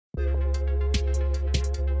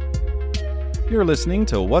You're listening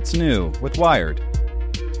to What's New with Wired.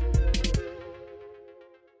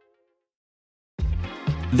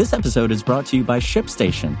 This episode is brought to you by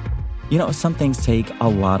ShipStation. You know, some things take a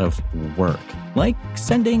lot of work, like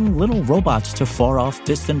sending little robots to far-off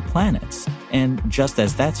distant planets. And just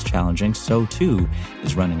as that's challenging, so too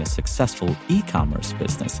is running a successful e-commerce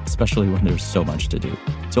business, especially when there's so much to do.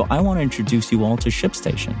 So I want to introduce you all to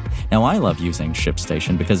ShipStation. Now, I love using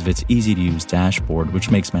ShipStation because of its easy-to-use dashboard,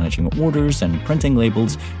 which makes managing orders and printing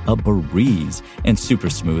labels a breeze and super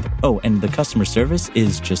smooth. Oh, and the customer service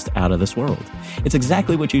is just out of this world. It's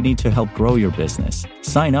exactly what you need to help grow your business.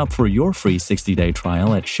 Sign up for your free 60-day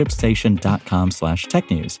trial at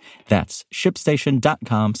shipstation.com/technews. That's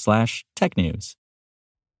shipstation.com/technews.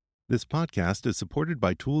 This podcast is supported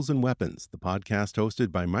by Tools and Weapons, the podcast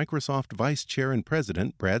hosted by Microsoft Vice Chair and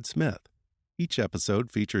President Brad Smith. Each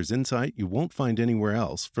episode features insight you won't find anywhere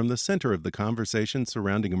else from the center of the conversation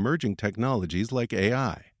surrounding emerging technologies like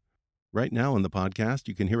AI. Right now on the podcast,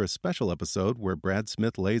 you can hear a special episode where Brad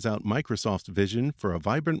Smith lays out Microsoft's vision for a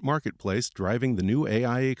vibrant marketplace driving the new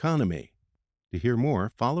AI economy. To hear more,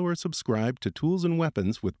 follow or subscribe to Tools and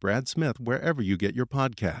Weapons with Brad Smith wherever you get your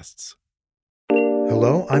podcasts.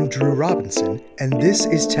 Hello, I'm Drew Robinson, and this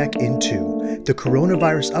is Tech in 2, the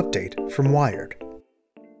coronavirus update from Wired.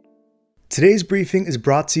 Today's briefing is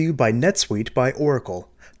brought to you by NetSuite by Oracle,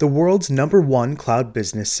 the world's #1 cloud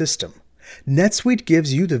business system. NetSuite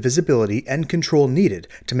gives you the visibility and control needed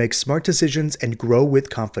to make smart decisions and grow with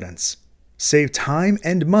confidence. Save time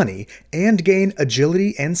and money and gain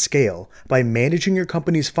agility and scale by managing your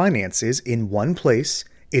company's finances in one place,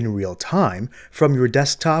 in real time, from your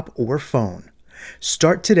desktop or phone.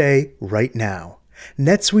 Start today, right now.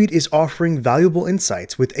 NetSuite is offering valuable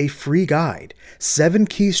insights with a free guide, 7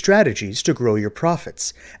 key strategies to grow your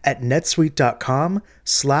profits, at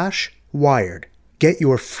netsuite.com/wired. Get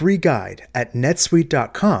your free guide at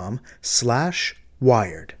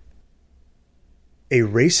netsuite.com/wired. A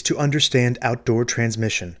race to understand outdoor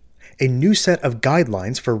transmission, a new set of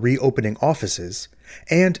guidelines for reopening offices,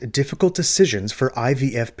 and difficult decisions for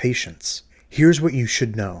IVF patients. Here's what you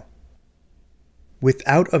should know.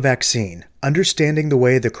 Without a vaccine, understanding the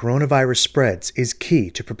way the coronavirus spreads is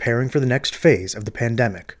key to preparing for the next phase of the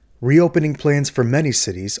pandemic. Reopening plans for many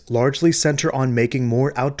cities largely center on making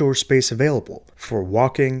more outdoor space available for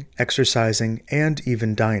walking, exercising, and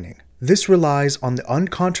even dining. This relies on the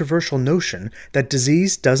uncontroversial notion that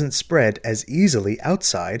disease doesn't spread as easily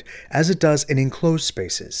outside as it does in enclosed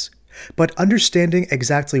spaces. But understanding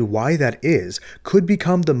exactly why that is could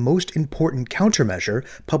become the most important countermeasure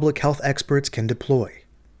public health experts can deploy.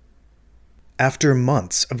 After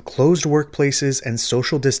months of closed workplaces and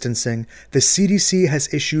social distancing, the CDC has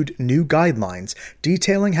issued new guidelines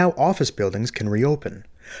detailing how office buildings can reopen,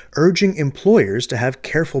 urging employers to have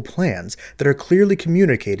careful plans that are clearly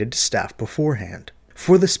communicated to staff beforehand.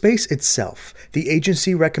 For the space itself, the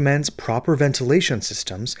agency recommends proper ventilation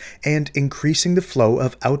systems and increasing the flow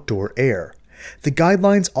of outdoor air. The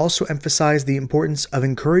guidelines also emphasize the importance of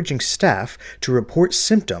encouraging staff to report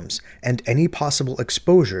symptoms and any possible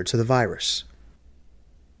exposure to the virus.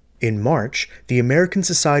 In March, the American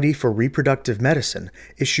Society for Reproductive Medicine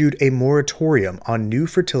issued a moratorium on new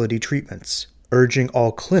fertility treatments, urging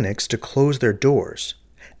all clinics to close their doors.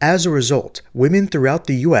 As a result, women throughout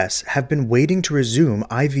the U.S. have been waiting to resume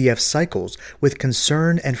IVF cycles with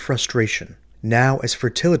concern and frustration. Now, as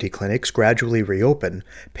fertility clinics gradually reopen,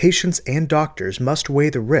 patients and doctors must weigh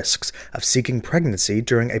the risks of seeking pregnancy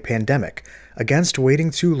during a pandemic against waiting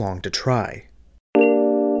too long to try.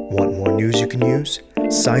 Want more news you can use?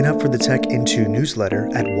 Sign up for the Tech Into newsletter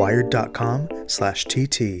at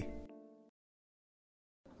wired.com/TT.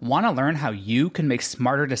 Want to learn how you can make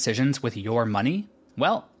smarter decisions with your money?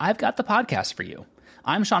 Well, I've got the podcast for you.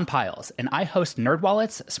 I'm Sean Piles, and I host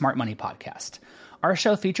NerdWallet's Smart Money Podcast. Our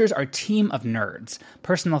show features our team of nerds,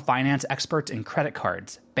 personal finance experts in credit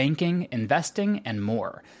cards, banking, investing, and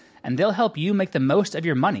more. And they'll help you make the most of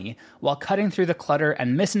your money while cutting through the clutter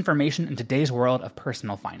and misinformation in today's world of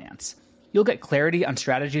personal finance. You'll get clarity on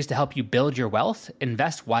strategies to help you build your wealth,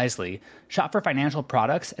 invest wisely, shop for financial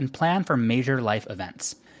products, and plan for major life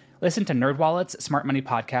events. Listen to NerdWallet's Smart Money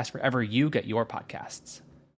Podcast wherever you get your podcasts.